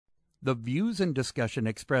The views and discussion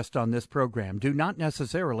expressed on this program do not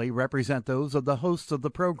necessarily represent those of the hosts of the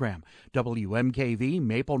program, WMKV,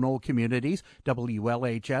 Maple Knoll Communities,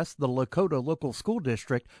 WLHS, the Lakota Local School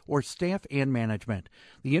District, or staff and management.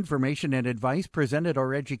 The information and advice presented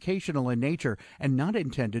are educational in nature and not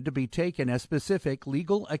intended to be taken as specific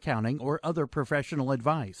legal, accounting, or other professional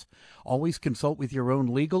advice. Always consult with your own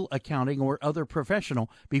legal, accounting, or other professional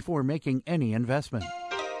before making any investment.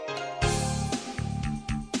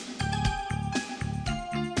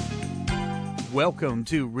 Welcome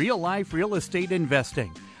to Real Life Real Estate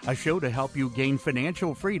Investing, a show to help you gain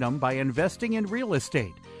financial freedom by investing in real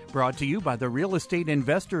estate. Brought to you by the Real Estate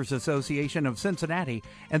Investors Association of Cincinnati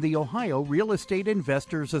and the Ohio Real Estate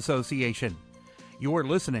Investors Association. You're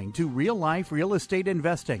listening to Real Life Real Estate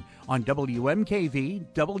Investing on WMKV,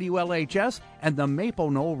 WLHS, and the Maple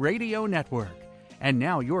Knoll Radio Network. And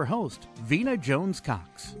now your host, Vena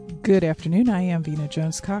Jones-Cox. Good afternoon. I am Vena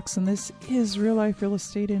Jones-Cox, and this is Real Life Real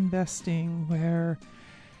Estate Investing, where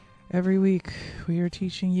every week we are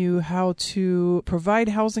teaching you how to provide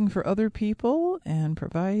housing for other people and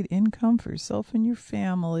provide income for yourself and your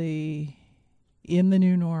family in the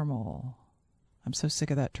new normal. I'm so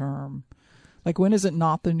sick of that term. Like, when is it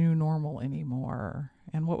not the new normal anymore?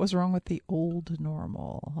 And what was wrong with the old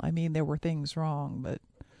normal? I mean, there were things wrong, but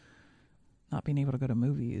not being able to go to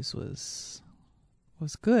movies was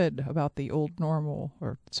good about the old normal,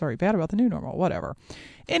 or bad about the new normal, whatever.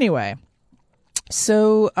 Anyway,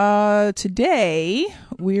 so today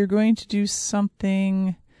we're going to do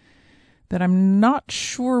something that I'm not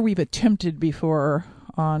sure we've attempted before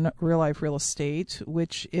on Real Life Real Estate,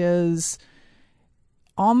 which is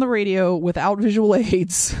on the radio without visual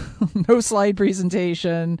aids, no slide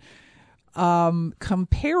presentation.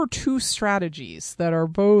 Compare two strategies that are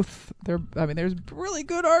both there's really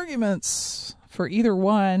good arguments for either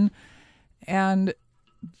one, and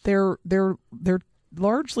they're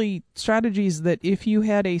largely strategies that if you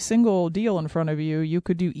had a single deal in front of you, you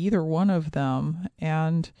could do either one of them.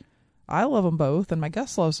 And I love them both, and my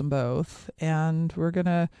guest loves them both, and we're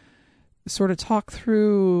gonna sort of talk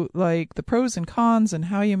through like the pros and cons and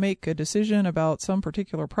how you make a decision about some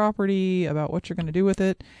particular property, about what you're going to do with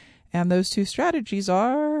it. And those two strategies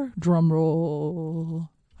are, drum roll.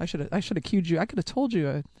 I should have cued you. I could have told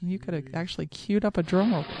you. You could have actually queued up a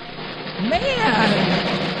drum roll.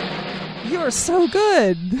 Man, you are so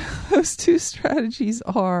good. Those two strategies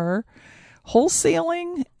are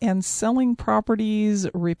wholesaling and selling properties,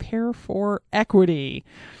 repair for equity.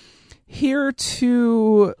 Here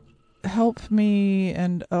to help me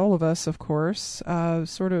and all of us, of course,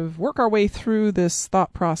 sort of work our way through this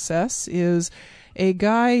thought process is a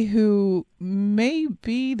guy who may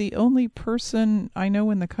be the only person I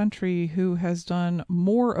know in the country who has done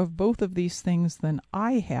more of both of these things than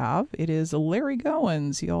I have. It is Larry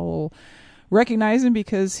Goins. You'll recognize him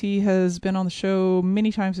because he has been on the show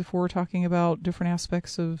many times before talking about different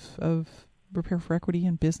aspects of repair for equity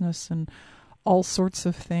and business and all sorts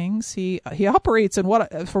of things. He operates in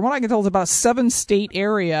from what I can tell, is about a 7-state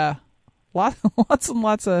area. Lots and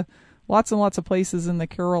lots of places in the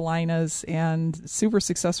Carolinas, and super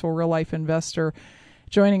successful real life investor.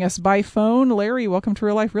 Joining us by phone, Larry, welcome to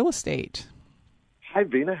Real Life Real Estate. Hi,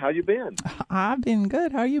 Vena. How you been? I've been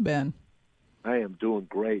good. How you been? I am doing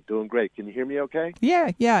great. Can you hear me okay?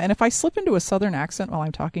 Yeah. And if I slip into a southern accent while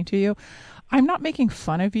I'm talking to you, I'm not making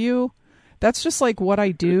fun of you. That's just like what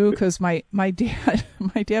I do, because my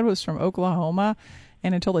dad was from Oklahoma,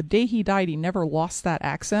 and until the day he died, he never lost that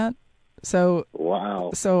accent. So wow.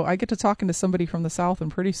 So I get to talking to somebody from the South, and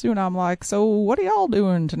pretty soon I'm like, so what are y'all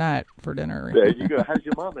doing tonight for dinner? There you go. How's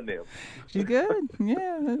your mama now? She's good.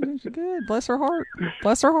 Yeah, she's good. Bless her heart.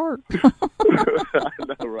 Bless her heart. I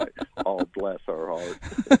know, right? Oh, bless her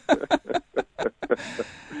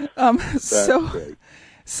heart. So great.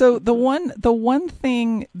 So the one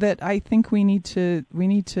thing that I think we need to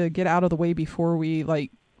get out of the way before we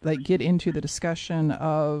like get into the discussion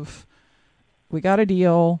of, we got a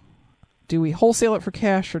deal. Do we wholesale it for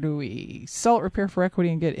cash, or do we sell it repair for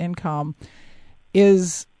equity and get income?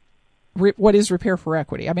 Is what is repair for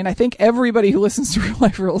equity? I mean, I think everybody who listens to Real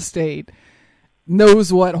Life Real Estate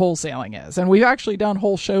knows what wholesaling is. And we've actually done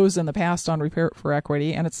whole shows in the past on repair for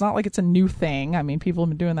equity, and it's not like it's a new thing. I mean, people have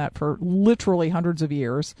been doing that for literally hundreds of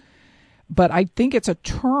years. But I think it's a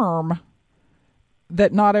term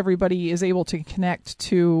that not everybody is able to connect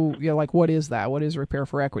to, like, what is that? What is repair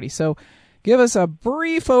for equity? So give us a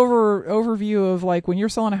brief overview of, like, when you're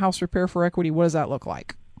selling a house repair for equity, what does that look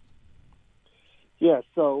like? Yeah,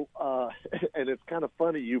 so, and it's kind of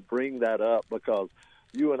funny you bring that up, because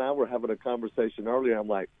you and I were having a conversation earlier. I'm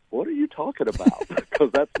like, what are you talking about? Because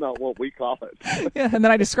that's not what we call it. Yeah, and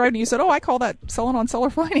then I described it, and you said, I call that selling on seller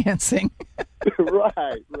financing.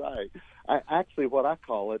 Right. Actually, what I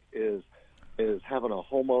call it is having a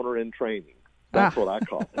homeowner in training. That's what I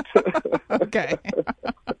call it. Okay.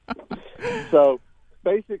 So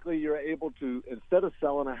basically, you're able to, instead of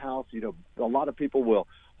selling a house, a lot of people will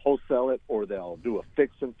wholesale it or they'll do a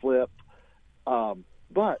fix and flip.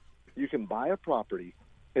 But you can buy a property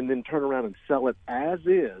and then turn around and sell it as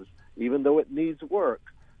is, even though it needs work,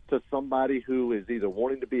 to somebody who is either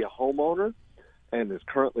wanting to be a homeowner and is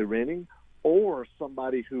currently renting, or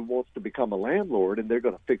somebody who wants to become a landlord and they're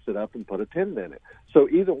going to fix it up and put a tenant in it. So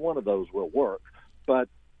either one of those will work. But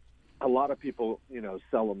a lot of people,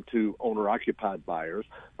 sell them to owner-occupied buyers,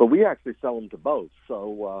 but we actually sell them to both.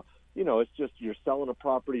 So, it's just you're selling a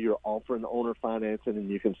property, you're offering owner financing, and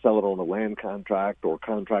you can sell it on a land contract or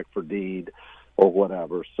contract for deed or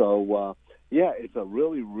whatever. So, it's a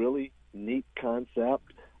really, really neat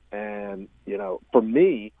concept. And, for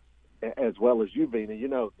me, as well as you, Vina,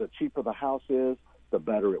 the cheaper the house is, the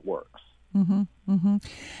better it works. Mm-hmm, mm-hmm.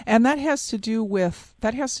 And that has to do with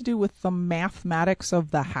the mathematics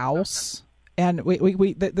of the house. And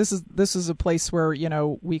this is a place where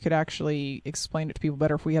we could actually explain it to people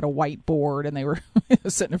better if we had a whiteboard and they were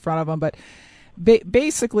sitting in front of them. But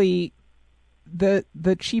basically, the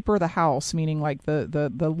cheaper the house, meaning like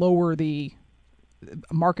the lower the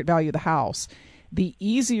market value of the house, the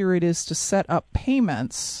easier it is to set up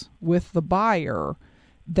payments with the buyer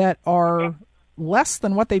that are less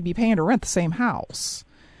than what they'd be paying to rent the same house.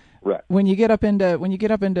 Right. When you get up into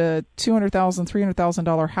 $200,000,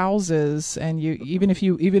 $300,000 houses, and even if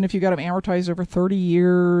you got them amortized over 30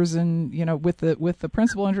 years, and with the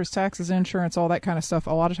principal, interest, taxes, insurance, all that kind of stuff,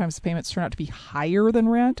 a lot of times the payments turn out to be higher than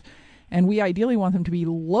rent, and we ideally want them to be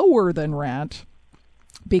lower than rent,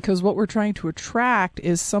 because what we're trying to attract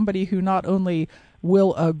is somebody who not only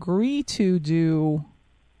will agree to do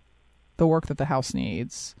the work that the house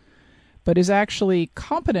needs, but is actually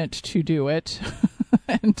competent to do it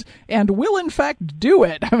and will in fact do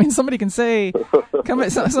it. I mean, somebody can say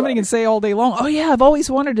all day long, "Oh yeah, I've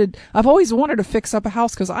always wanted to fix up a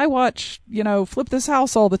house because I watch, Flip This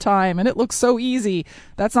House all the time and it looks so easy."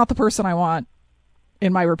 That's not the person I want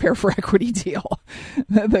in my repair for equity deal.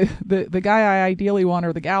 The guy I ideally want,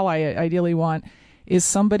 or the gal I ideally want, is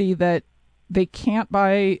somebody that they can't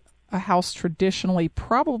buy a house traditionally,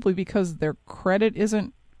 probably because their credit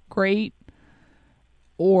isn't great,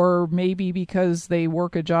 or maybe because they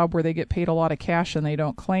work a job where they get paid a lot of cash and they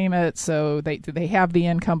don't claim it, so they have the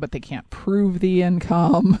income but they can't prove the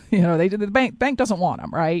income. The bank doesn't want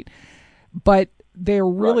them, right? But they're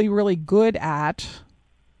really, really good at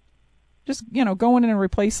just going in and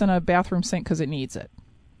replacing a bathroom sink because it needs it.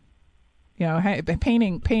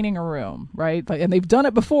 Painting a room, right? And they've done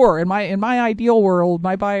it before. In my ideal world,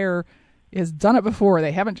 my buyer has done it before.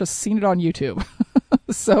 They haven't just seen it on YouTube.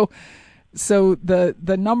 So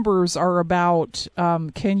the numbers are about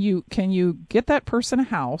can you get that person a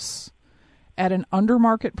house at an under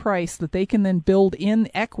market price that they can then build in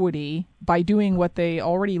equity by doing what they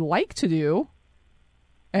already like to do,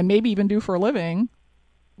 and maybe even do for a living,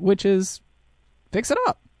 which is fix it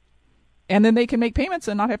up. And then they can make payments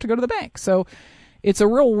and not have to go to the bank. So it's a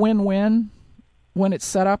real win-win when it's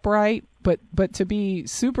set up right. But to be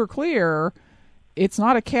super clear, it's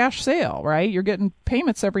not a cash sale, right? You're getting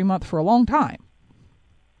payments every month for a long time.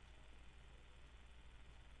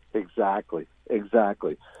 Exactly.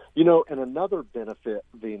 And another benefit,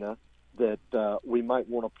 Vina, that we might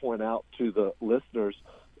want to point out to the listeners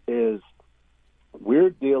is we're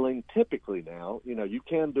dealing typically now, you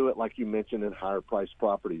can do it like you mentioned in higher priced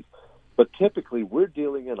properties, but typically we're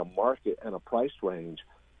dealing in a market and a price range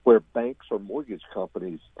where banks or mortgage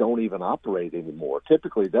companies don't even operate anymore.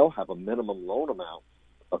 Typically they'll have a minimum loan amount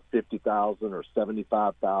of $50,000 or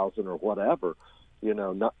 $75,000 or whatever.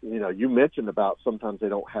 You mentioned about sometimes they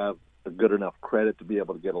don't have a good enough credit to be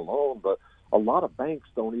able to get a loan, but a lot of banks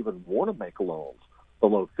don't even want to make loans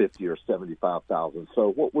below $50,000 or $75,000.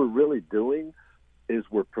 So what we're really doing is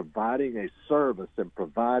we're providing a service and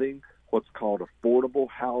providing what's called affordable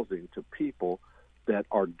housing to people that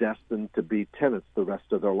are destined to be tenants the rest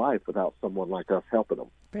of their life without someone like us helping them.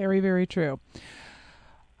 Very, very true.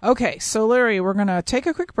 Okay, so Larry, we're going to take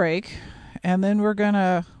a quick break, and then we're going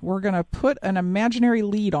to put an imaginary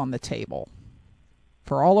lead on the table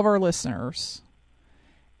for all of our listeners.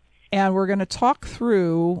 And we're going to talk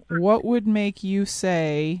through what would make you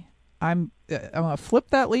say, I'm going to flip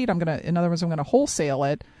that lead. In other words, I'm going to wholesale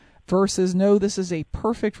it, versus no, this is a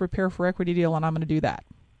perfect repair for equity deal and I'm going to do that.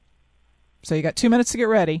 So you got 2 minutes to get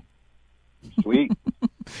ready. Sweet.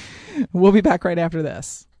 We'll be back right after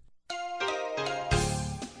this.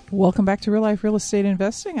 Welcome back to Real Life Real Estate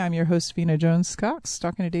Investing. I'm your host, Vena Jones-Cox,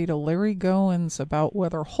 talking today to Larry Goins about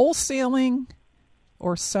whether wholesaling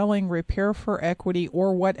or selling repair for equity,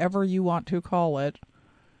 or whatever you want to call it,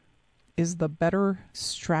 is the better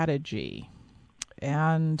strategy.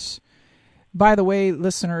 And by the way,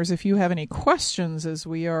 listeners, if you have any questions as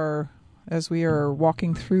we are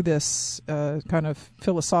walking through this kind of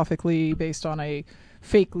philosophically based on a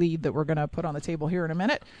fake lead that we're going to put on the table here in a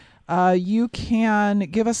minute, you can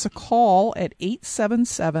give us a call at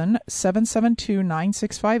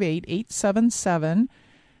 877-772-9658,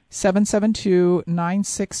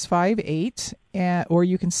 877-772-9658, or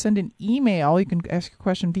you can send an email. You can ask your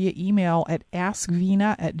question via email at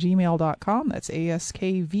askvena@gmail.com. That's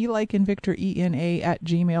ASKV like in Victor, ENA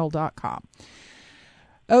 @gmail.com.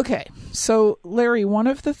 Okay, so Larry, one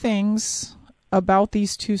of the things about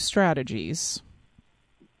these two strategies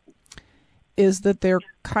is that they're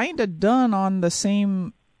kind of done on the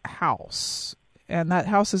same house, and that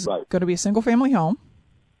house is going to be a single-family home.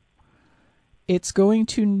 It's going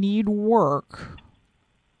to need work.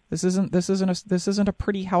 This isn't a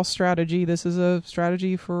pretty house strategy. This is a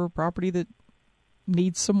strategy for property that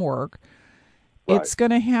needs some work. Right. It's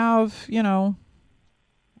going to have,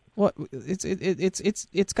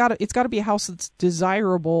 it's got to be a house that's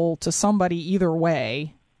desirable to somebody either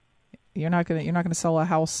way. You're not gonna sell a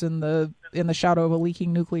house in the shadow of a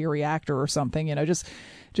leaking nuclear reactor or something. Just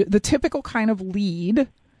the typical kind of lead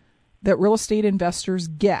that real estate investors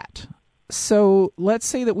get. So let's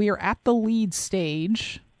say that we are at the lead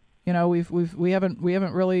stage. We haven't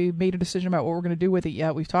really made a decision about what we're going to do with it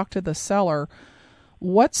yet. We've talked to the seller.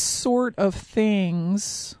 What sort of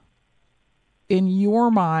things in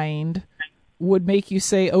your mind would make you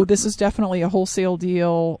say, oh, this is definitely a wholesale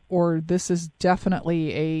deal, or this is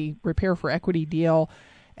definitely a repair for equity deal?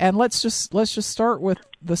 And let's just start with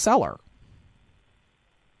the seller.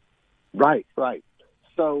 Right.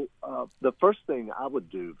 So the first thing I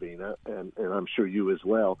would do, Vena, and I'm sure you as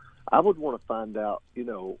well, I would want to find out,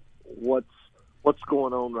 what's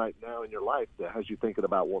going on right now in your life that has you thinking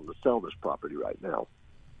about wanting to sell this property right now.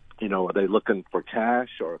 Are they looking for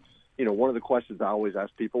cash? Or, one of the questions I always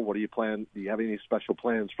ask people, do you have any special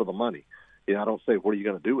plans for the money? I don't say, what are you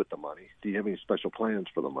going to do with the money? Do you have any special plans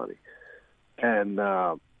for the money? And,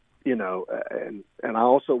 and I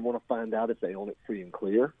also want to find out if they own it free and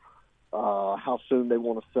clear, how soon they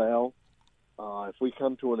want to sell. If we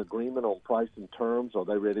come to an agreement on price and terms, are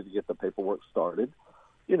they ready to get the paperwork started?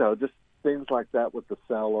 Just things like that with the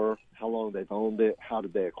seller, how long they've owned it, how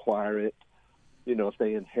did they acquire it. If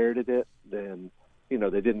they inherited it, then,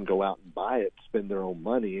 they didn't go out and buy it, spend their own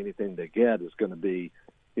money. Anything they get is going to be,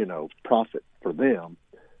 profit for them.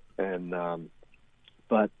 And,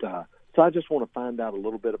 so I just want to find out a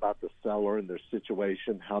little bit about the seller and their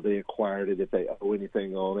situation, how they acquired it, if they owe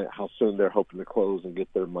anything on it, how soon they're hoping to close and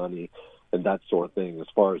get their money, and that sort of thing as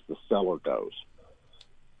far as the seller goes.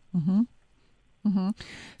 Mm-hmm. Mm-hmm.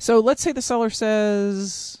 So let's say the seller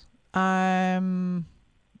says, I'm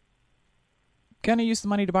going to use the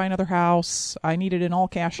money to buy another house. I need it in all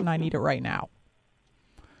cash and I need it right now.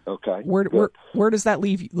 Okay. Where does that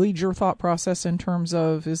lead your thought process in terms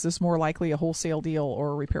of, is this more likely a wholesale deal or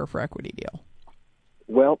a repair for equity deal?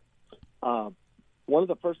 Well, one of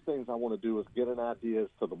the first things I want to do is get an idea as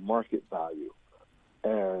to the market value,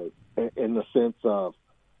 in the sense of,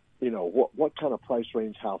 what kind of price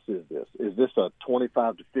range house is this? Is this a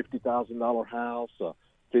 $25,000 to $50,000 house, a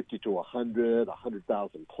 $50,000 to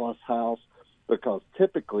 $100,000 plus house? Because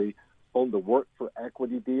typically on the work for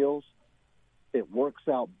equity deals, it works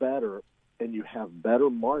out better and you have better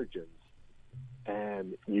margins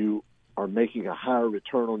and you are making a higher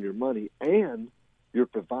return on your money, and you're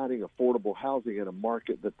providing affordable housing in a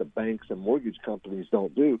market that the banks and mortgage companies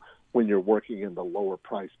don't do when you're working in the lower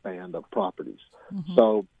price band of properties. Mm-hmm.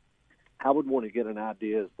 So I would want to get an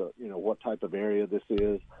idea as to, what type of area this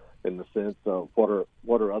is, in the sense of what are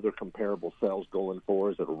other comparable sales going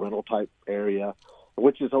for? Is it a rental type area,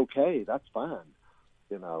 which is okay, that's fine.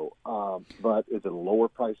 But is it a lower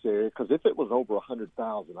price area? Because if it was over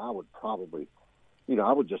 $100,000, I would probably,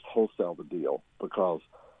 I would just wholesale the deal, because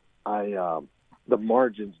the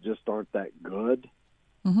margins just aren't that good.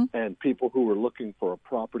 Mm-hmm. And people who are looking for a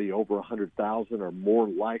property over $100,000 are more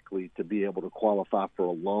likely to be able to qualify for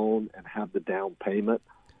a loan and have the down payment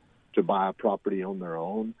to buy a property on their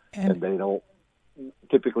own, and they don't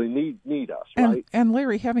typically need us, right? And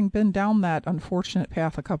Larry, having been down that unfortunate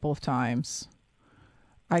path a couple of times,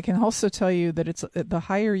 I can also tell you that it's the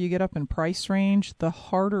higher you get up in price range, the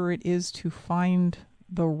harder it is to find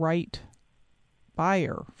the right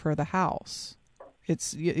buyer for the house.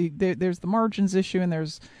 There's the margins issue, and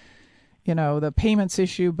there's, the payments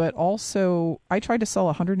issue, but also I tried to sell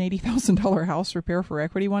a $180,000 house repair for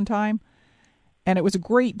equity one time, and it was a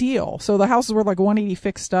great deal. So the houses were like $180,000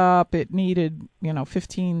 fixed up. It needed,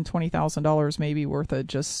 $15,000, $20,000 maybe worth of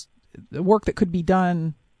just work that could be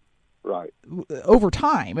done right over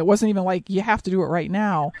time. It wasn't even like you have to do it right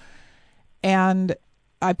now. And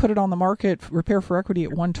I put it on the market, repair for equity,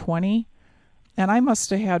 at $120,000, and I must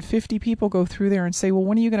have had 50 people go through there and say, "Well,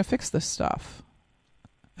 when are you going to fix this stuff?"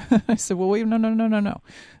 I said, "Well, wait, no.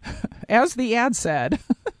 As the ad said,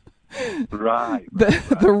 right.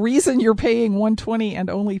 The reason you're paying $120,000 and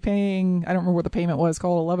only paying, I don't remember what the payment was,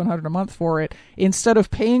 called $1,100 a month for it, instead of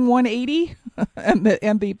paying $180,000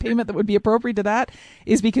 and the payment that would be appropriate to that,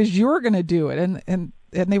 is because you're going to do it." And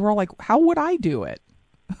they were all like, "How would I do it?"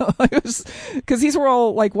 Because these were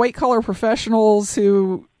all like white collar professionals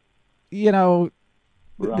who,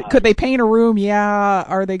 Right. could they paint a room? Yeah.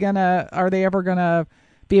 Are they ever gonna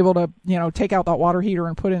be able to, take out that water heater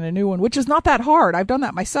and put in a new one, which is not that hard. I've done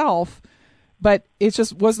that myself, but it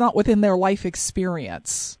just was not within their life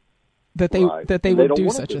experience that they right. that they And would don't do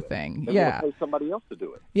wanna such do a it. thing. They Yeah. want to pay somebody else to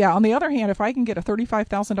do it. Yeah. On the other hand, if I can get a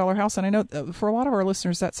 $35,000 house, and I know for a lot of our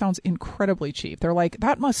listeners that sounds incredibly cheap. They're like,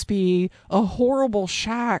 that must be a horrible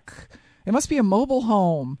shack. It must be a mobile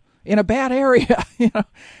home in a bad area,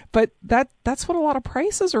 But that's what a lot of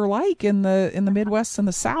prices are like in the Midwest and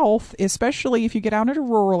the South, especially if you get out into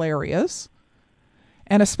rural areas.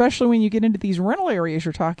 And especially when you get into these rental areas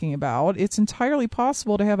you're talking about, it's entirely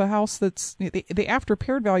possible to have a house that's the after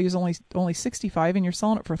repaired value is only $65,000 and you're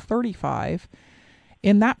selling it for $35,000.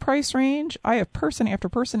 In that price range, I have person after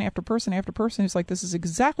person after person after person who's like, "This is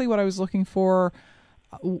exactly what I was looking for.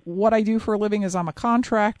 What I do for a living is I'm a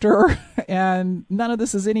contractor, and none of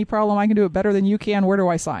this is any problem. I can do it better than you can. Where do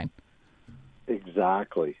I sign?"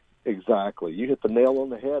 Exactly. You hit the nail on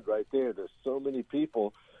the head right there. There's so many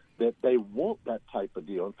people that they want that type of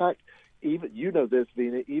deal. In fact, even this,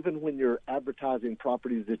 Vena, even when you're advertising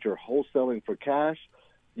properties that you're wholesaling for cash,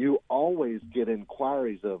 you always get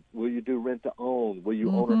inquiries of, "Will you do rent to own? Will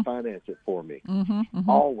you own or finance it for me?"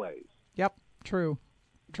 Always. Yep. True.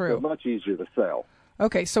 They're much easier to sell.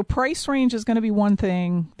 Okay, so price range is going to be one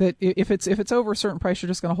thing that if it's over a certain price, you're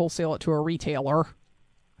just going to wholesale it to a retailer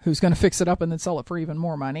who's going to fix it up and then sell it for even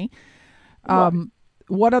more money. Right.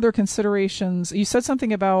 What other considerations? You said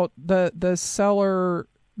something about the seller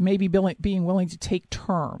maybe being willing to take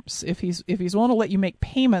terms. If he's willing to let you make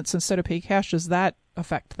payments instead of pay cash, does that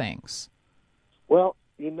affect things? Well,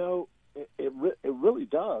 it really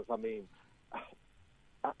does. I mean,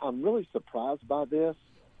 I'm really surprised by this,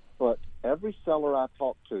 but every seller I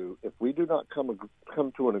talk to, if we do not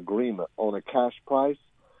come to an agreement on a cash price,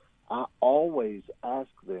 I always ask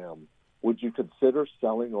them, "Would you consider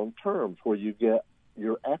selling on terms where you get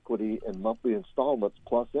your equity in monthly installments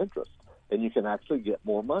plus interest, and you can actually get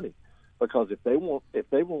more money?" Because if they want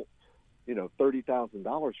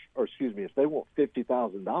 $30,000, or excuse me, if they want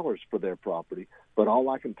 $50,000 for their property, but all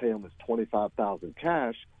I can pay them is $25,000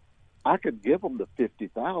 cash, I could give them the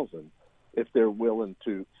 $50,000 if they're willing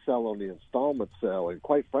to sell on the installment sale. And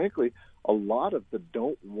quite frankly, a lot of the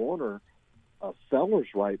don't-wanter sellers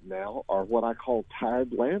right now are what I call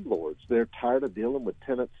tired landlords. They're tired of dealing with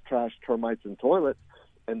tenants, trash, termites, and toilets,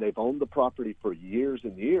 and they've owned the property for years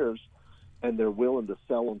and years, and they're willing to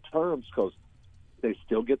sell on terms because they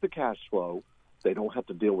still get the cash flow. They don't have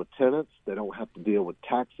to deal with tenants. They don't have to deal with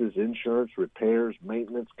taxes, insurance, repairs,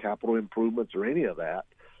 maintenance, capital improvements, or any of that.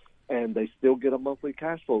 And they still get a monthly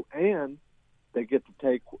cash flow. And they get to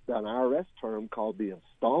take an IRS term called the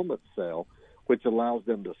installment sale, which allows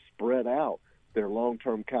them to spread out their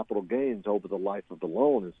long-term capital gains over the life of the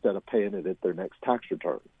loan instead of paying it at their next tax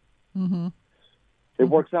return. Mm-hmm. It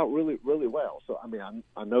works out really, really well. So, I mean,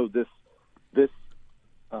 I know this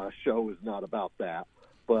show is not about that,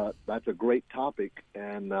 but that's a great topic.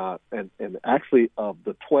 And actually, of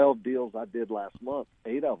the 12 deals I did last month,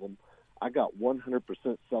 8 of them, I got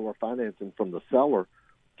 100% seller financing from the seller,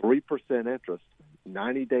 3% interest,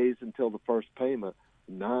 90 days until the first payment,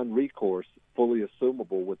 non-recourse, fully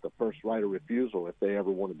assumable with the first right of refusal if they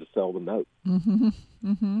ever wanted to sell the note. Mm-hmm.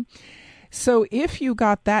 Mm-hmm. So if you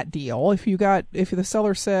got that deal, if the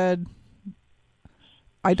seller said,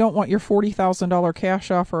 "I don't want your $40,000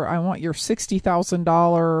 cash offer, I want your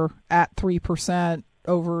 $60,000 at 3%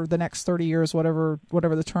 over the next 30 years, whatever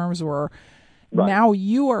the terms were," right. Now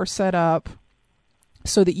you are set up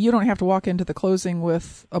so that you don't have to walk into the closing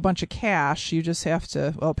with a bunch of cash. You just have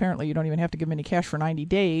to, well, apparently you don't even have to give them any cash for 90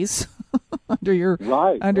 days under your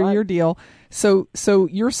your deal. So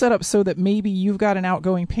you're set up so that maybe you've got an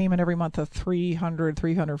outgoing payment every month of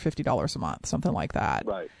 $350 a month, something like that.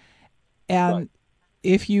 Right. And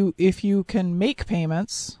if you can make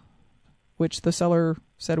payments, which the seller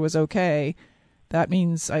said was okay, that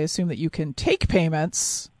means I assume that you can take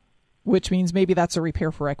payments, which means maybe that's a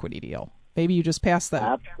repair for equity deal. Maybe you just pass that.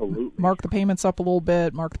 Absolutely. Mark the payments up a little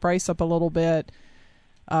bit, mark the price up a little bit,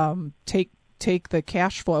 take the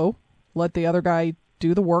cash flow, let the other guy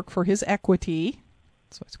do the work for his equity.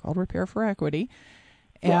 So it's called repair for equity.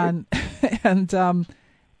 And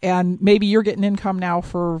and maybe you're getting income now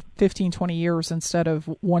for 15, 20 years instead of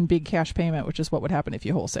one big cash payment, which is what would happen if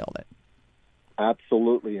you wholesaled it.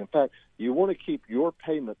 Absolutely. In fact, you want to keep your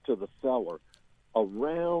payment to the seller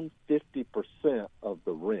around 50% of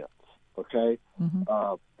the rents, okay?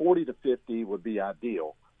 40 to 50 would be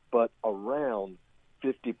ideal, but around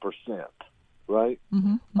 50%, right?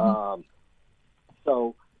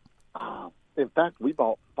 In fact, we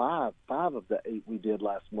bought five of the 8 we did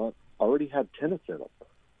last month already had tenants in them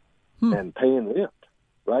and paying rent,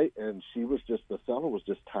 right? And the seller was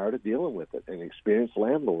just tired of dealing with it, an experienced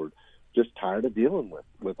landlord, just tired of dealing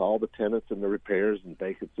with all the tenants and the repairs and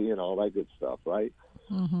vacancy and all that good stuff, right?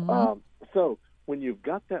 So when you've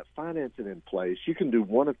got that financing in place, you can do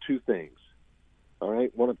one of two things, all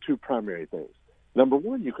right? One of two primary things. Number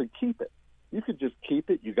one, you could keep it. You could just keep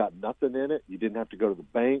it. You got nothing in it. You didn't have to go to the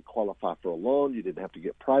bank, qualify for a loan. You didn't have to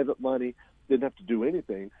get private money. Didn't have to do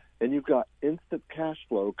anything. And you've got instant cash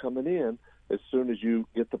flow coming in as soon as you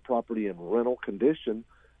get the property in rental condition,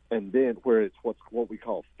 and then where it's what we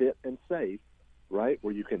call fit and safe, right,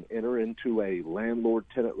 where you can enter into a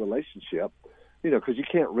landlord-tenant relationship, because you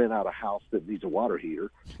can't rent out a house that needs a water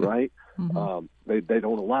heater, right? They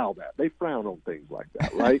don't allow that. They frown on things like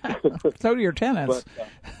that, right? So do your tenants.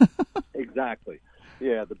 But, exactly.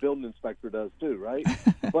 Yeah, the building inspector does too, right?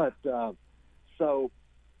 But so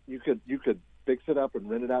you could fix it up and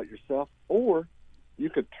rent it out yourself, or you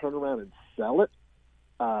could turn around and sell it.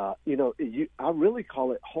 I really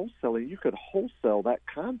call it wholesaling. You could wholesale that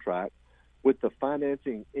contract with the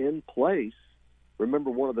financing in place.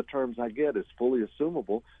 Remember, one of the terms I get is fully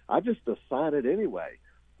assumable. I just assign it anyway,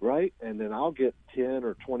 right? And then I'll get $10,000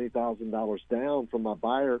 or $20,000 down from my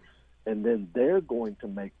buyer, and then they're going to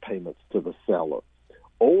make payments to the seller.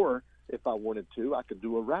 Or if I wanted to, I could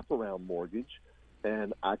do a wraparound mortgage,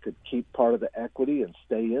 and I could keep part of the equity and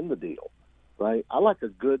stay in the deal, right? I like a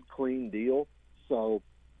good, clean deal, so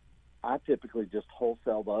I typically just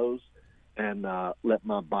wholesale those and let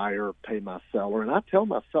my buyer pay my seller. And I tell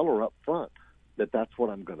my seller up front that that's what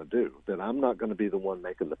I'm going to do, that I'm not going to be the one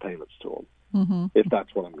making the payments to them if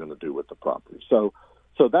that's what I'm going to do with the property. So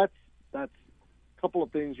that's a couple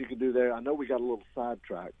of things you can do there. I know we got a little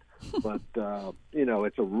sidetracked, but,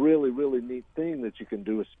 it's a really, really neat thing that you can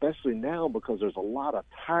do, especially now because there's a lot of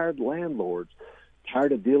tired landlords,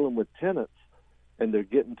 tired of dealing with tenants, and they're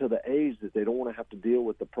getting to the age that they don't want to have to deal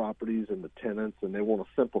with the properties and the tenants, and they want to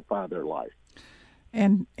simplify their life.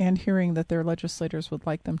 And hearing that their legislators would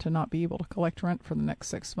like them to not be able to collect rent for the next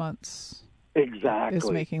 6 months is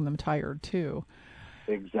making them tired too.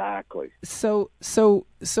 Exactly. So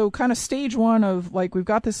kind of stage one of, like, we've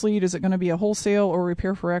got this lead, is it going to be a wholesale or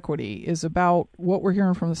repair for equity, is about what we're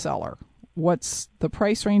hearing from the seller. What's the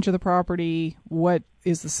price range of the property? What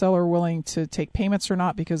is the seller willing to take payments or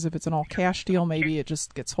not? Because if it's an all cash deal, maybe it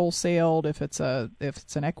just gets wholesaled. If it's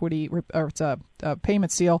an equity or it's a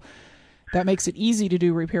payments deal, that makes it easy to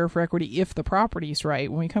do repair for equity if the property's right.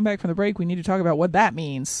 When we come back from the break, we need to talk about what that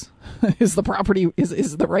means. Is the property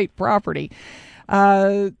is the right property?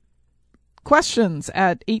 Questions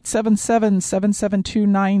at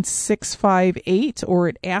 877-772-9658 or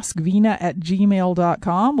at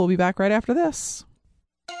askvina@gmail.com. We'll be back right after this.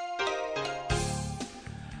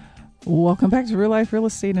 Welcome back to Real Life Real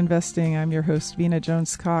Estate Investing. I'm your host, Vina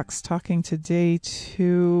Jones Cox, talking today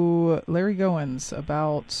to Larry Goins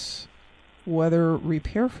about whether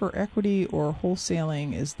repair for equity or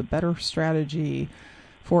wholesaling is the better strategy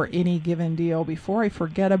for any given deal. Before I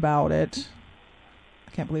forget about it,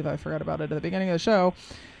 I can't believe I forgot about it at the beginning of the show.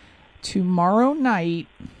 Tomorrow night,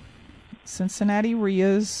 Cincinnati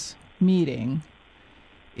RIA's meeting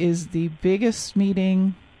is the biggest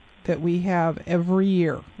meeting that we have every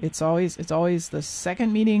year. It's always the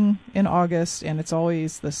second meeting in August, and it's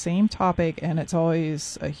always the same topic, and it's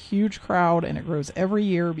always a huge crowd, and it grows every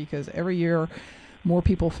year because every year more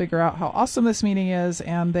people figure out how awesome this meeting is,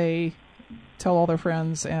 and they tell all their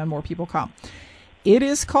friends, and more people come. It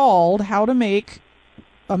is called How to Make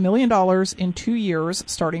 $1 million in 2 years,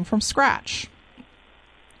 starting from scratch.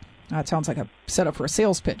 That sounds like a setup for a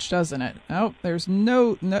sales pitch, doesn't it? No, there's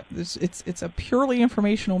no it's a purely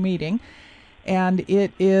informational meeting, and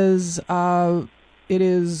it is I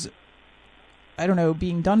don't know,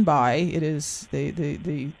 being done by, it is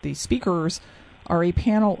the speakers are a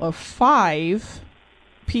panel of 5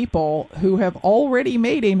 people who have already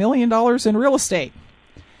made $1 million in real estate.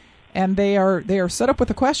 And they are set up with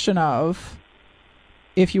the question of,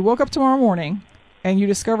 if you woke up tomorrow morning and you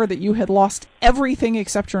discovered that you had lost everything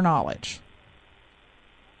except your knowledge.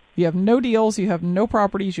 You have no deals, you have no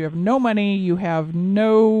properties, you have no money, you have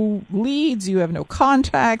no leads, you have no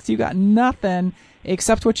contacts, you got nothing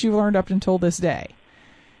except what you learned up until this day.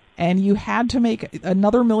 And you had to make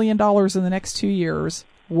another $1 million in the next 2 years,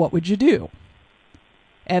 what would you do?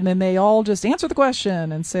 And then they all just answer the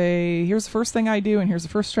question and say, here's the first thing I do, and here's the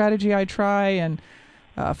first strategy I try, and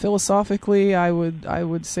philosophically, I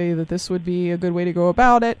would say that this would be a good way to go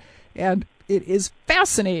about it. And it is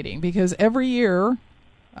fascinating because every year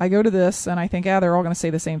I go to this and I think, they're all going to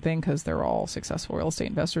say the same thing because they're all successful real estate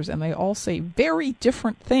investors, and they all say very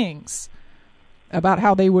different things about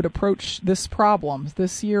how they would approach this problem.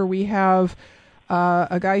 This year we have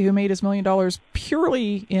a guy who made his $1 million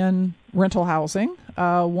purely in rental housing,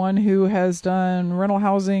 one who has done rental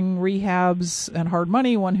housing rehabs and hard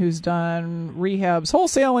money, one who's done rehabs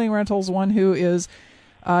wholesaling rentals, one who is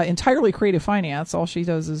entirely creative finance. All she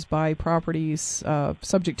does is buy properties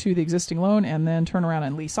subject to the existing loan and then turn around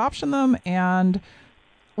and lease option them. And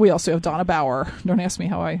we also have Donna Bauer. Don't ask me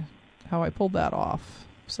how I pulled that off.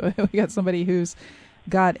 So we got somebody who's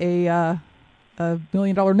got a $1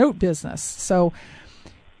 million note business. So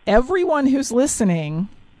everyone who's listening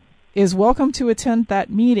is welcome to attend that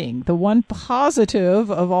meeting. The one positive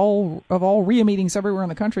of all RIA meetings everywhere in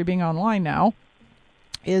the country being online now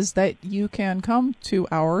is that you can come to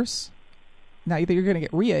ours. Now, either you're going to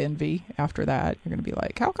get RIA envy after that. You're going to be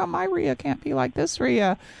like, how come my RIA can't be like this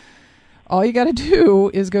RIA? All you got to do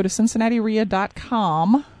is go to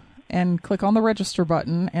CincinnatiRIA.com and click on the register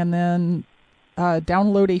button, and then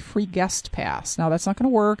download a free guest pass. Now, that's not going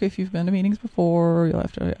to work if you've been to meetings before. You'll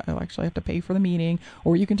actually have to pay for the meeting,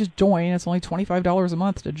 or you can just join. It's only $25 a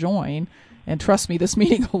month to join. And trust me, this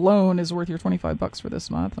meeting alone is worth your $25 for this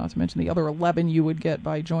month, not to mention the other 11 you would get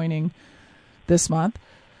by joining this month.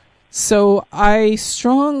 So I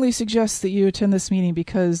strongly suggest that you attend this meeting,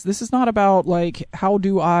 because this is not about like, how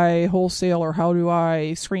do I wholesale or how do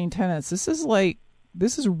I screen tenants? This is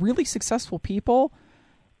really successful people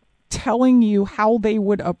telling you how they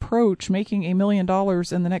would approach making $1 million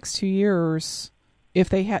in the next 2 years if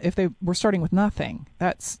they were starting with nothing.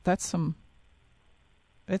 It's a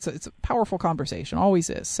powerful conversation, always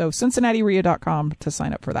is. So CincinnatiRIA.com to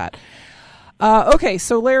sign up for that. Okay,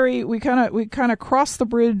 so Larry, we kind of crossed the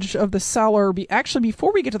bridge of the seller. Actually,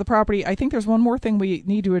 before we get to the property, I think there's one more thing we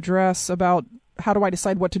need to address about how do I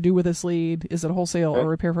decide what to do with this lead? Is it wholesale or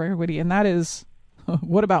repair for equity? And that is,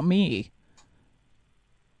 what about me?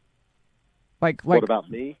 Like, what about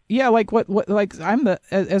me? Yeah, like what like I'm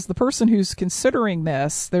as the person who's considering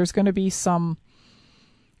this, there's going to be some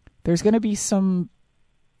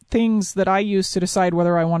things that I use to decide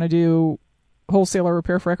whether I want to do wholesale or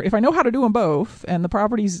repair for equity. If I know how to do them both and the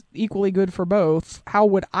property's equally good for both, how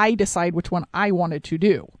would I decide which one I wanted to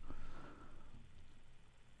do?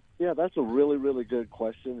 Yeah, that's a really, really good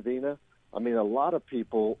question, Vina. I mean, a lot of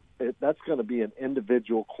people, that's going to be an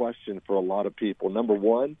individual question for a lot of people. Number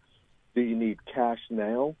one, do you need cash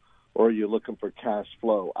now, or are you looking for cash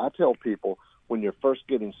flow? I tell people, when you're first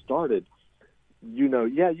getting started,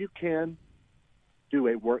 you can do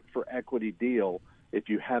a work for equity deal. If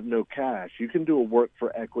you have no cash, you can do a work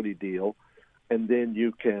for equity deal, and then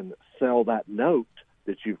you can sell that note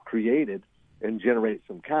that you've created and generate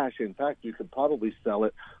some cash. In fact, you could probably sell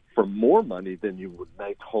it for more money than you would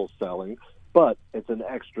make wholesaling, but it's an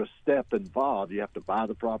extra step involved. You have to buy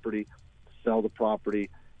the property, sell the property,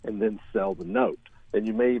 and then sell the note. And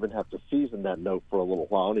you may even have to season that note for a little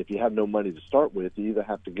while. And if you have no money to start with, you either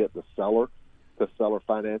have to get the seller to seller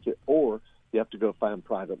finance it, or you have to go find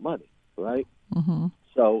private money, right? Mm-hmm.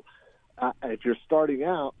 So if you're starting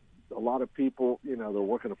out, a lot of people, they're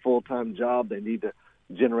working a full-time job. They need to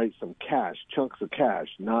generate some cash, chunks of cash,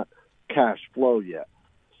 not cash flow yet.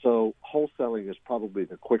 So wholesaling is probably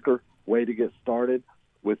the quicker way to get started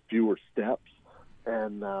with fewer steps.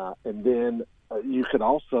 And then you could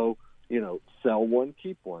also, sell one,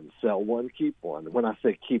 keep one, sell one, keep one. When I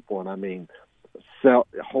say keep one, I mean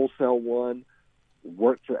wholesale one,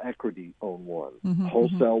 work for equity on one,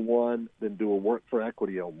 wholesale one, then do a work for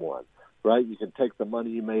equity on one, right? You can take the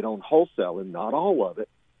money you made on wholesale, and not all of it.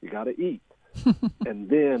 You got to eat. and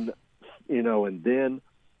then, and then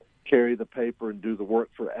carry the paper and do the work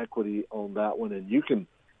for equity on that one. And you can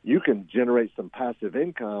generate some passive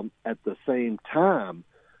income at the same time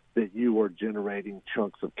that you are generating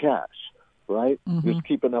chunks of cash, right? Just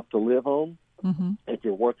keep enough to live on. If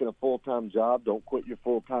you're working a full-time job, don't quit your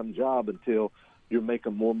full-time job until you're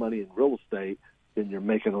making more money in real estate than you're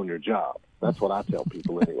making on your job. That's what I tell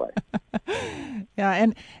people anyway. Yeah,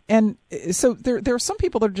 and so there are some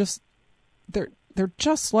people that are just they're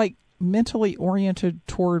just like mentally oriented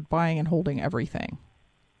toward buying and holding everything.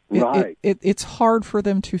 Right. It's hard for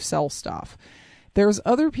them to sell stuff. There's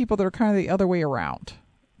other people that are kind of the other way around.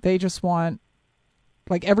 They just want,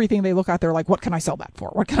 like, everything they look at, they're like, what can I sell that for?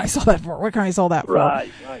 What can I sell that for? What can I sell that for?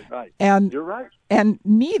 Right. And you're right. And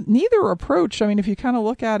neither approach, I mean, if you kind of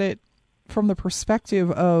look at it from the perspective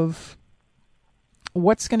of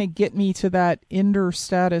what's going to get me to that ender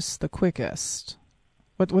status the quickest,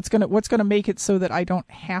 what's going to make it so that I don't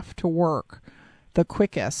have to work the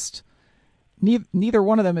quickest, neither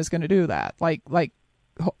one of them is going to do that. Like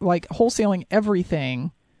wholesaling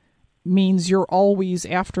everything means you're always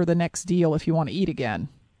after the next deal if you want to eat again.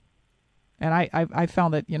 And I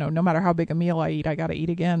found that, no matter how big a meal I eat, I got to eat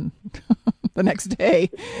again the next day.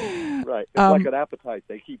 Right. It's like an appetite.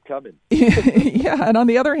 They keep coming. Yeah. And on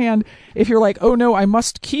the other hand, if you're like, oh no, I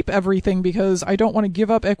must keep everything because I don't want to give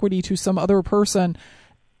up equity to some other person,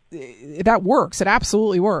 that works. It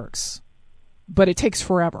absolutely works. But it takes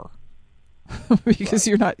forever because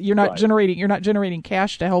you're not generating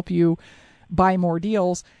cash to help you buy more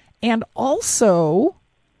deals. And also,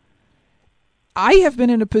 I have been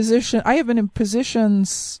in positions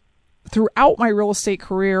throughout my real estate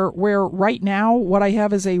career where right now what I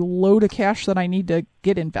have is a load of cash that I need to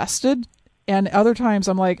get invested. And other times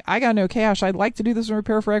I'm like, I got no cash. I'd like to do this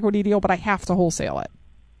repair for equity deal, but I have to wholesale it.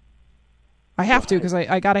 I have to because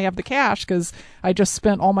I got to have the cash because I just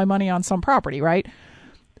spent all my money on some property, right?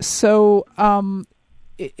 So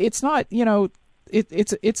it's not,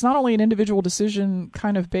 it's not only an individual decision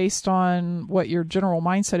kind of based on what your general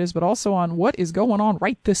mindset is, but also on what is going on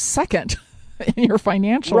right this second in your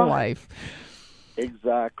financial life.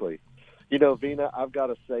 Exactly. Vena, I've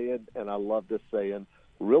got a saying, and I love this saying,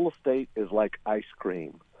 real estate is like ice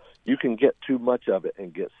cream. You can get too much of it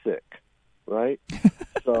and get sick, right?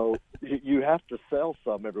 So you have to sell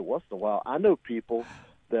some every once in a while. I know people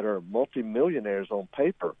that are multimillionaires on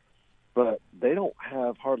paper, but they don't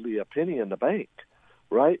have hardly a penny in the bank,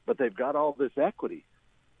 right? But they've got all this equity.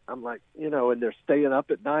 I'm like, and they're staying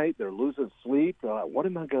up at night. They're losing sleep. They're like, what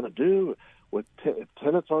am I going to do if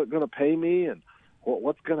tenants aren't going to pay me? And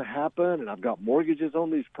what's going to happen? And I've got mortgages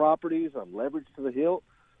on these properties. I'm leveraged to the hilt.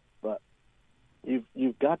 But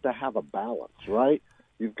you've got to have a balance, right?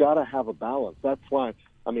 You've got to have a balance. That's why,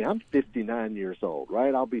 I'm 59 years old,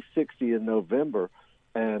 right? I'll be 60 in November,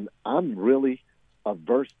 and I'm really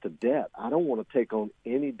averse to debt. I don't want to take on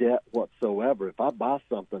any debt whatsoever. If I buy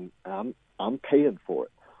something, I'm paying for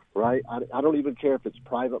it, right? I don't even care if it's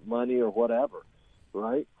private money or whatever,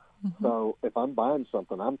 right? Mm-hmm. So if I'm buying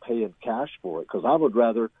something, I'm paying cash for it because I would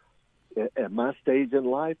rather, at my stage in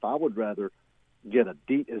life, I would rather get as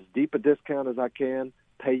deep a discount as I can,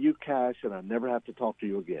 pay you cash, and I never have to talk to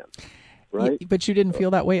you again, right? But you didn't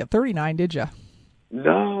feel that way at 39, did you?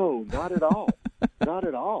 No, not at all. Not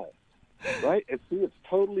at all. Right? And see, it's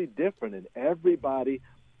totally different, and everybody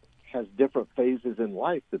has different phases in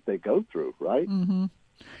life that they go through, right? Mm-hmm.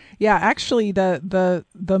 Yeah, actually, the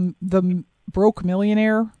broke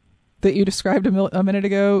millionaire that you described a minute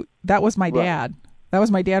ago, that was my dad. That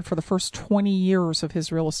was my dad for the first 20 years of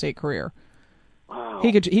his real estate career. Wow.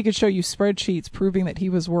 He could show you spreadsheets proving that he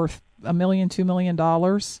was worth $1 million, $2 million.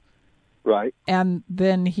 Right. And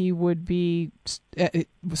then he would be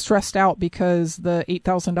stressed out because the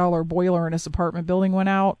 $8,000 boiler in his apartment building went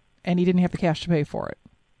out and he didn't have the cash to pay for it.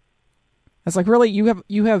 It's like, really, you have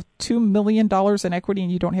 $2 million in equity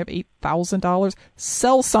and you don't have $8,000?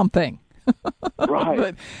 Sell something.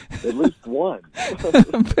 Right. At least one.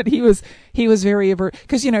 But he was very avert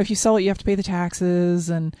because, if you sell it, you have to pay the taxes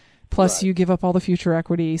and plus you give up all the future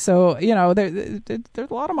equity. So, there's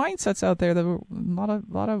a lot of mindsets out there. A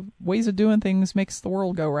lot of ways of doing things makes the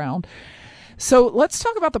world go round. So let's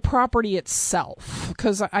talk about the property itself,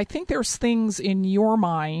 because I think there's things in your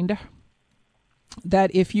mind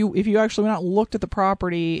that if you actually went out and looked at the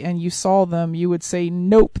property and you saw them, you would say,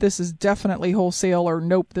 nope, this is definitely wholesale, or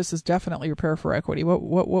nope, this is definitely repair for equity.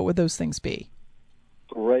 What would those things be?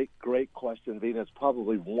 Great question, Vena. It's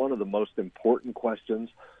probably one of the most important questions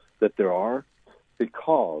that there are,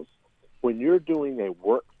 because when you're doing a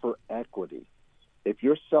work for equity, if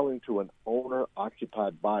you're selling to an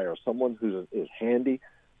owner-occupied buyer, someone who is handy,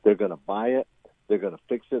 they're going to buy it, they're going to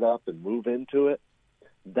fix it up and move into it,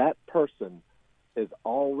 that person is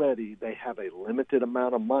already, they have a limited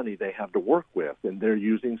amount of money they have to work with, and they're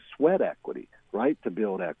using sweat equity, right, to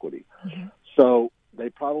build equity. Mm-hmm. So they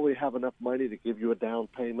probably have enough money to give you a down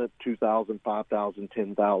payment, $2,000, $5,000,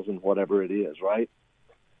 $10,000, whatever it is, right?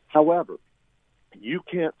 However, you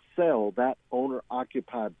can't sell that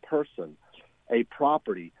owner-occupied person a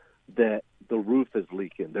property that the roof is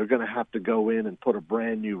leaking. They're going to have to go in and put a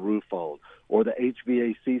brand new roof on, or the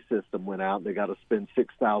HVAC system went out and they got to spend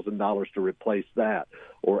 $6,000 to replace that,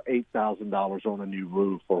 or $8,000 on a new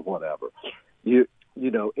roof, or whatever. You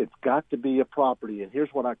know, it's got to be a property, and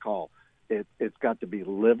here's what I call it: it's got to be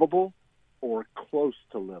livable or close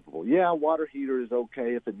to livable. Yeah, a water heater is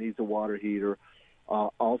okay if it needs a water heater.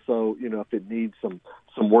 Also, you know, if it needs some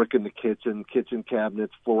work in the kitchen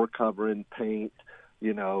cabinets, floor covering, paint,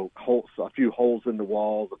 you know, a few holes in the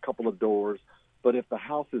walls, a couple of doors. But if the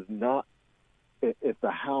house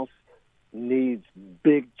needs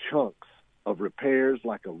big chunks of repairs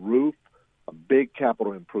like a roof, a big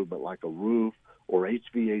capital improvement like a roof or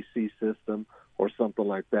HVAC system or something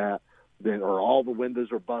like that, then, or all the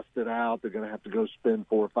windows are busted out, they're going to have to go spend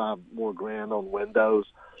 $4 or $5 more grand on windows,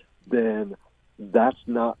 then that's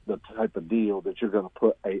not the type of deal that you're going to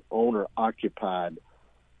put a owner-occupied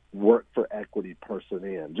work for equity person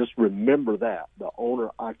in. Just remember that, the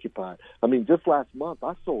owner-occupied. I mean, just last month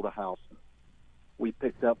I sold a house we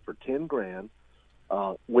picked up for 10 grand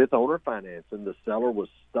with owner financing. The seller was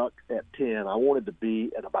stuck at 10. I wanted to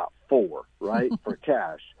be at about 4, right, for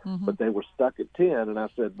cash, mm-hmm. but they were stuck at 10, and I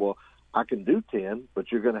said, well, I can do 10,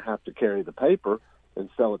 but you're going to have to carry the paper and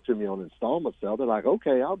sell it to me on installment sale. They're like,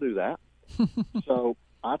 okay, I'll do that. So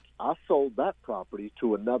I sold that property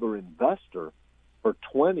to another investor for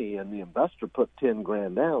 20, and the investor put 10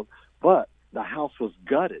 grand down, but the house was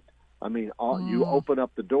gutted. I mean, you open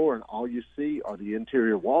up the door and all you see are the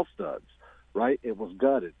interior wall studs, right? It was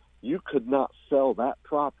gutted. You could not sell that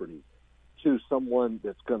property to someone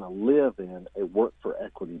that's going to live in a work for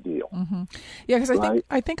equity deal. Mm-hmm. Yeah, because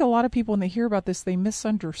I think a lot of people, when they hear about this, they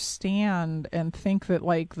misunderstand and think that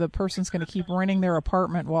like the person's going to keep renting their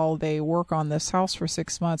apartment while they work on this house for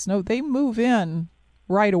 6 months. No, they move in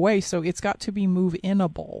right away, so it's got to be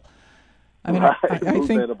move-inable. I mean, right. I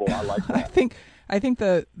think I like that. I think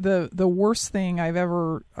the worst thing I've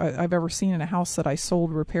ever seen in a house that I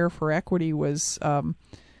sold repair for equity was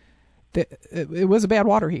it was a bad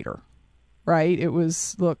water heater. Right. It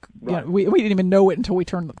was, look, right. You know, we didn't even know it until we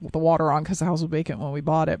turned the water on because the house was vacant when we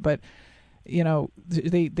bought it. But, you know,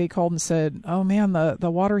 they called and said, oh, man, the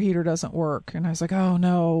water heater doesn't work. And I was like, oh,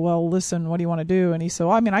 no, well, listen, what do you want to do? And he said,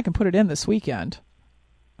 well, I mean, I can put it in this weekend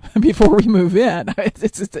before we move in.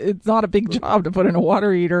 It's not a big job to put in a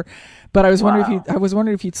water heater. But I was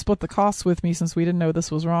wondering if you'd split the costs with me since we didn't know this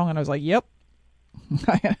was wrong. And I was like, yep,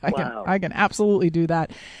 I can absolutely do that.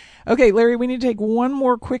 Okay, Larry, we need to take one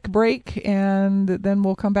more quick break, and then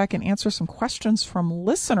we'll come back and answer some questions from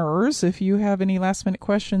listeners. If you have any last-minute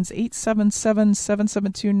questions,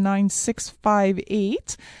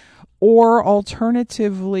 877-772-9658, or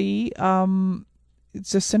alternatively,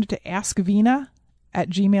 just send it to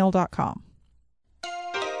askvina@gmail.com.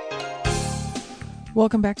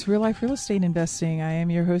 Welcome back to Real Life Real Estate Investing. I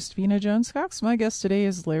am your host, Vina Jones-Cox. My guest today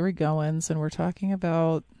is Larry Goins, and we're talking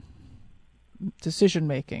about decision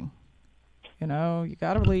making. You know, you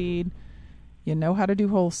got to lead. You know how to do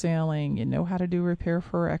wholesaling. You know how to do repair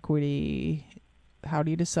for equity. How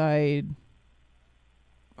do you decide,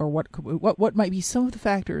 or what might be some of the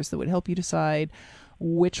factors that would help you decide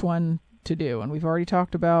which one to do? And we've already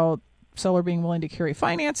talked about seller being willing to carry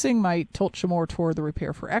financing might tilt you more toward the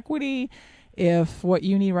repair for equity. If what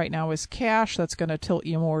you need right now is cash, that's going to tilt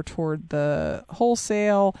you more toward the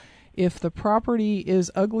wholesale. If the property is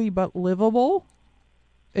ugly but livable,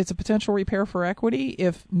 it's a potential repair for equity.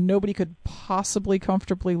 If nobody could possibly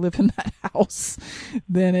comfortably live in that house,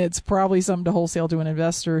 then it's probably something to wholesale to an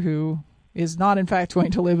investor who is not, in fact,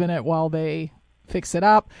 going to live in it while they fix it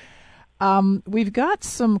up. We've got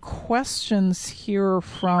some questions here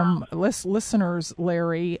from listeners,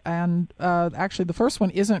 Larry, and actually the first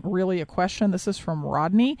one isn't really a question. This is from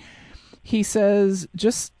Rodney. He says,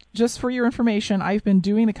 Just for your information, I've been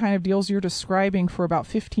doing the kind of deals you're describing for about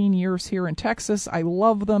 15 years here in Texas. I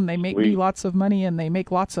love them. They make me lots of money, and they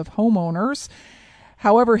make lots of homeowners.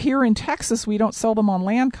 However, here in Texas, we don't sell them on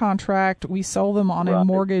land contract. We sell them on a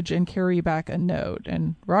mortgage and carry back a note.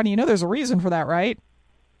 And, Rodney, you know there's a reason for that, right?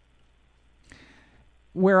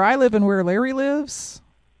 Where I live and where Larry lives,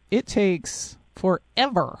 it takes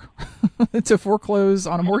forever to foreclose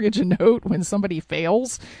on a mortgage and note when somebody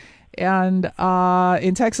fails. And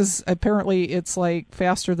in Texas, apparently, it's like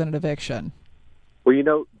faster than an eviction.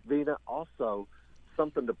 Well, Vena, also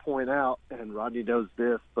something to point out, and Rodney knows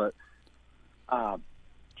this, but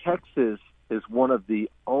Texas is one of the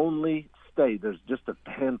only states, there's just a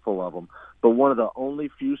handful of them, but one of the only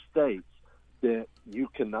few states that you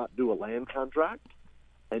cannot do a land contract,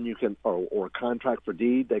 and you can, or contract for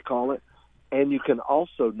deed, they call it, and you can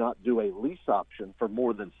also not do a lease option for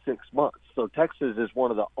more than 6 months. So Texas is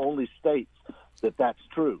one of the only states that's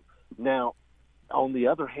true. Now, on the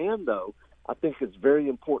other hand, though, I think it's very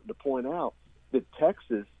important to point out that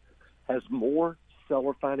Texas has more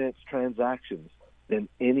seller finance transactions than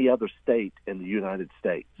any other state in the United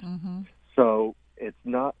States. Mm-hmm. So it's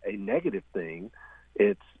not a negative thing.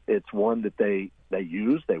 It's one that they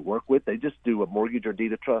use, they work with. They just do a mortgage or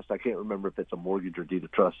deed of trust. I can't remember if it's a mortgage or deed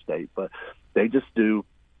of trust state, but they just do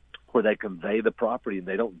where they convey the property, and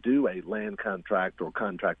they don't do a land contract or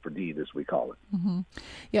contract for deed, as we call it. Mm-hmm.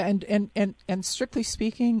 Yeah, and strictly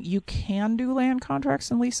speaking, you can do land contracts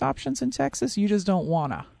and lease options in Texas. You just don't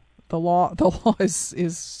wanna. The law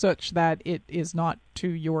is such that it is not to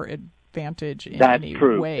your advantage in any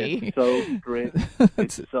way. It's so strict.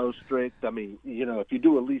 It's so strict. I mean, if you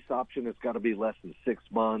do a lease option, it's got to be less than 6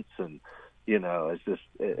 months, and it's just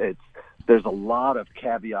there's a lot of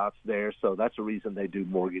caveats there. So that's the reason they do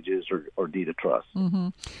mortgages or deed of trust. Mm-hmm.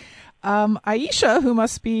 Aisha, who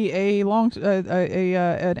must be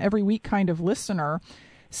an every week kind of listener,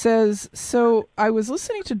 says, so I was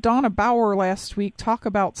listening to Donna Bauer last week talk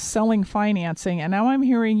about selling financing, and now I'm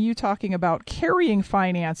hearing you talking about carrying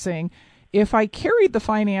financing. If I carried the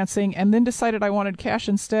financing and then decided I wanted cash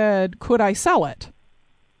instead, could I sell it?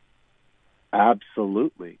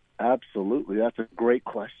 Absolutely. That's a great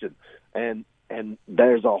question. And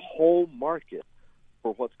there's a whole market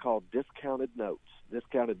for what's called discounted notes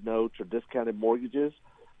or discounted mortgages.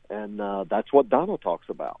 And that's what Donna talks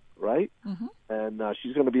about, right? Mm-hmm. And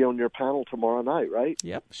she's going to be on your panel tomorrow night, right?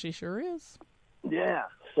 Yep, she sure is. Yeah,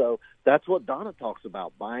 so that's what Donna talks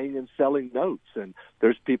about, buying and selling notes. And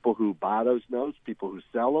there's people who buy those notes, people who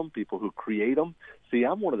sell them, people who create them. See,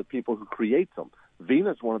 I'm one of the people who creates them.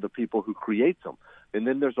 Vena's one of the people who creates them. And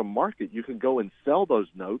then there's a market. You can go and sell those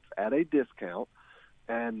notes at a discount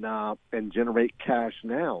and generate cash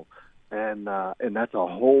now. And that's a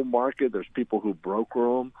whole market. There's people who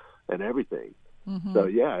broker them and everything. Mm-hmm. So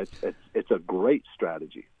yeah, it's a great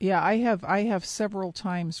strategy. Yeah, I have several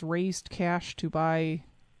times raised cash to buy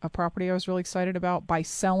a property I was really excited about by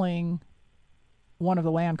selling one of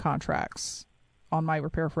the land contracts on my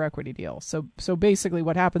Repair for Equity deal. So basically,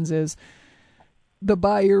 what happens is the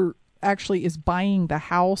buyer actually is buying the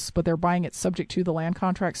house, but they're buying it subject to the land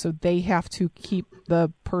contract, so they have to keep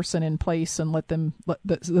the person in place and let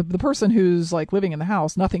the person who's like living in the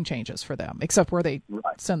house, nothing changes for them except where they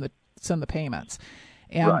send the payments.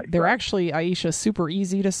 And they're actually, Aisha, super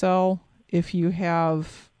easy to sell if you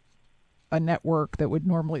have a network that would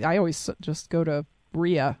normally, I always just go to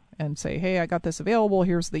RIA and say, hey, I got this available,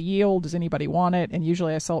 here's the yield, does anybody want it? And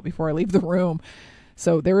usually I sell it before I leave the room.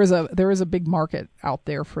 So there is a big market out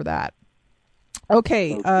there for that.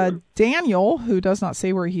 Okay, Daniel, who does not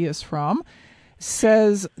say where he is from,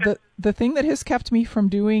 says that the thing that has kept me from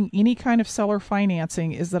doing any kind of seller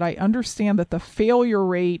financing is that I understand that the failure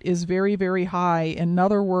rate is very, very high. In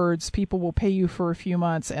other words, people will pay you for a few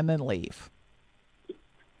months and then leave.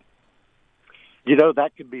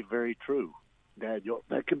 That could be very true, Daniel.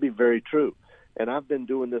 That could be very true. And I've been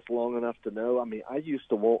doing this long enough to know. I mean, I used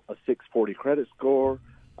to want a 640 credit score.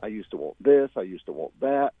 I used to want this. I used to want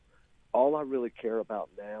that. All I really care about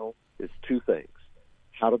now is two things.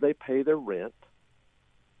 How do they pay their rent,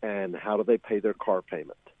 and how do they pay their car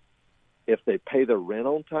payment? If they pay their rent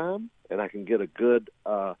on time, and I can get a good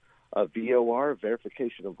a VOR,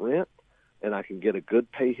 verification of rent, and I can get a good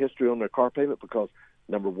pay history on their car payment, because,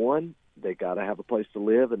 number one, they got to have a place to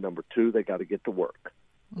live, and number two, they got to get to work,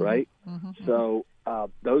 right? Mm-hmm. So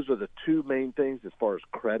those are the two main things as far as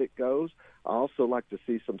credit goes. I also like to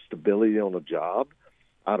see some stability on a job.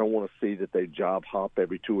 I don't want to see that they job hop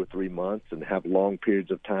every 2 or 3 months and have long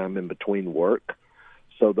periods of time in between work.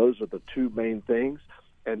 So those are the two main things.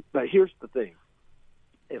 But here's the thing.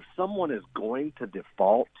 If someone is going to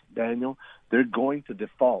default, Daniel, they're going to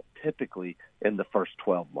default typically in the first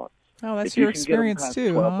 12 months. Oh, that's your experience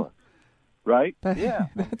too, huh? Months, right? Yeah,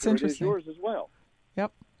 that's interesting. It is yours as well.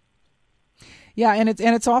 Yep. Yeah, and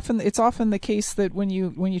it's often the case that when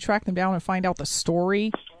you track them down and find out the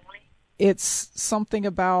story, it's something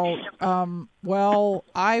about, well,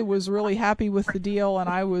 I was really happy with the deal, and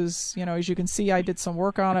I was, as you can see, I did some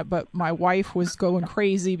work on it, but my wife was going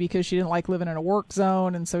crazy because she didn't like living in a work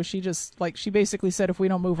zone, and so she basically said, if we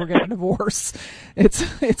don't move, we're getting a divorce.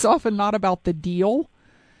 It's often not about the deal.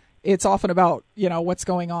 It's often about, what's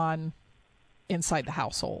going on inside the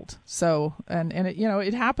household. So, and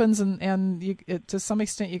it happens, and to some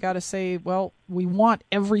extent you got to say, well, we want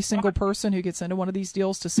every single person who gets into one of these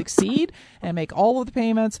deals to succeed and make all of the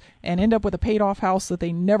payments and end up with a paid off house that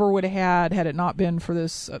they never would have had it not been for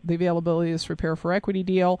this, the availability of this Repair for Equity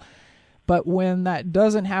deal. But when that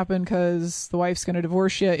doesn't happen because the wife's going to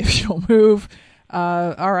divorce you if you don't move,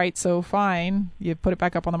 all right, so fine, you put it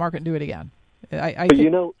back up on the market and do it again. I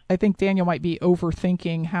think Daniel might be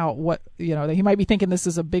overthinking he might be thinking this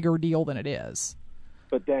is a bigger deal than it is.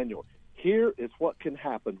 But Daniel, here is what can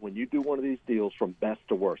happen when you do one of these deals from best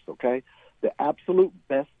to worst, okay? The absolute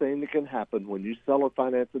best thing that can happen when you sell or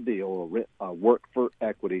finance a deal or work for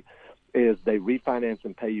equity is they refinance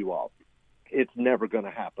and pay you off. It's never going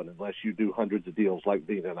to happen unless you do hundreds of deals like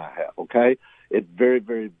Vina and I have, okay? It very,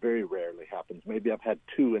 very, very rarely happens. Maybe I've had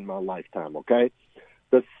 2 in my lifetime, okay?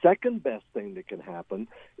 The second best thing that can happen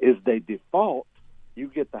is they default, you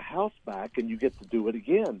get the house back, and you get to do it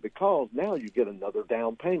again because now you get another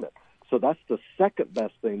down payment. So that's the second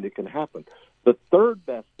best thing that can happen. The third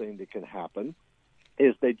best thing that can happen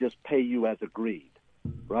is they just pay you as agreed,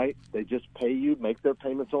 right? They just pay you, make their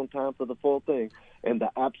payments on time for the full thing. And the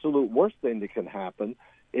absolute worst thing that can happen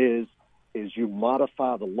is you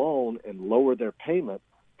modify the loan and lower their payment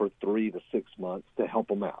for 3 to 6 months to help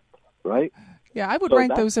them out, right? Yeah, I would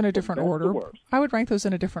rank those in a different order. I would rank those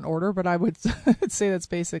in a different order, but I would say that's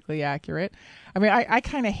basically accurate. I mean, I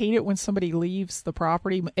kind of hate it when somebody leaves the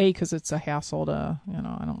property, because it's a hassle to,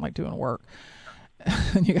 I don't like doing work.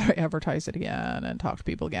 And you got to advertise it again and talk to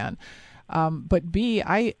people again. But B,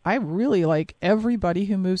 I really like everybody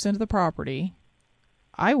who moves into the property.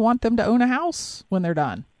 I want them to own a house when they're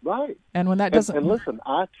done. Right. And when that doesn't... And listen,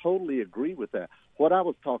 I totally agree with that. What I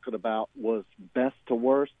was talking about was best to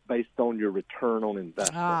worst based on your return on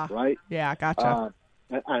investment, right? Yeah, gotcha.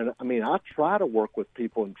 I try to work with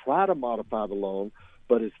people and try to modify the loan,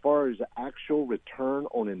 but as far as the actual return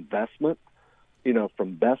on investment,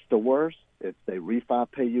 from best to worst, if they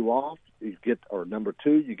refi pay you off, number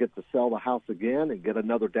 2, you get to sell the house again and get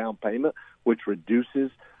another down payment, which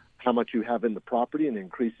reduces how much you have in the property and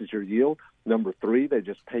increases your yield. Number 3, they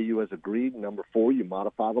just pay you as agreed. Number 4, you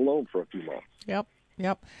modify the loan for a few months.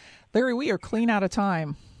 Yep. Larry, we are clean out of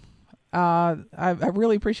time. I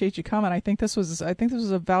really appreciate you coming. I think this was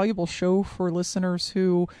a valuable show for listeners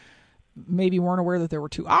who maybe weren't aware that there were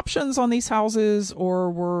 2 options on these houses,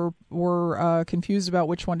 or were confused about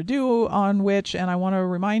which one to do on which. And I want to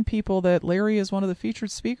remind people that Larry is one of the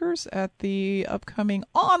featured speakers at the upcoming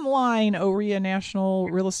online OREA National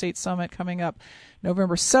Real Estate Summit coming up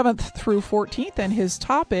November 7th through 14th. And his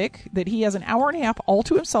topic, that he has an hour and a half all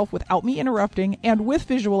to himself without me interrupting and with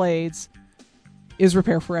visual aids, is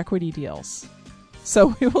Repair for Equity deals.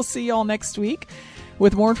 So we will see you all next week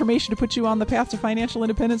with more information to put you on the path to financial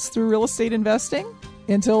independence through real estate investing.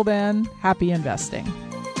 Until then, happy investing.